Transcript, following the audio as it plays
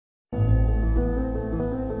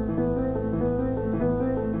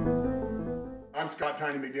I'm Scott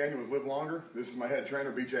Tiny McDaniel with LiveLonger. This is my head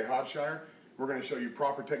trainer, BJ Hodshire. We're going to show you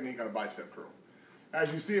proper technique on a bicep curl.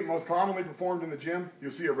 As you see it most commonly performed in the gym, you'll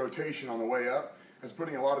see a rotation on the way up. That's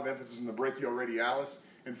putting a lot of emphasis on the brachioradialis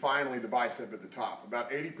and finally the bicep at the top. About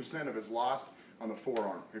 80% of it is lost on the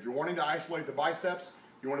forearm. If you're wanting to isolate the biceps,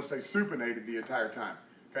 you want to stay supinated the entire time.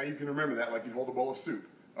 Okay, you can remember that like you'd hold a bowl of soup.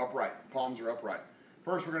 Upright, palms are upright.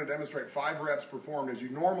 First, we're going to demonstrate 5 reps performed as you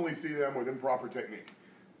normally see them with improper technique.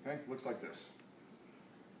 Okay, looks like this.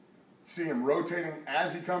 See him rotating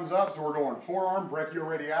as he comes up, so we're going forearm,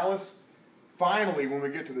 brachioradialis. Finally, when we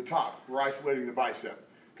get to the top, we're isolating the bicep.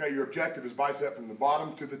 Okay, your objective is bicep from the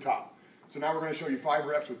bottom to the top. So now we're going to show you 5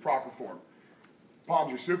 reps with proper form.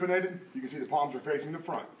 Palms are supinated. You can see the palms are facing the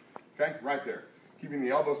front. Okay, right there. Keeping the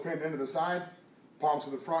elbows pinned into the side, palms to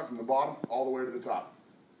the front from the bottom all the way to the top.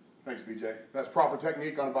 Thanks, BJ. That's proper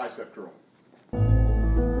technique on a bicep curl.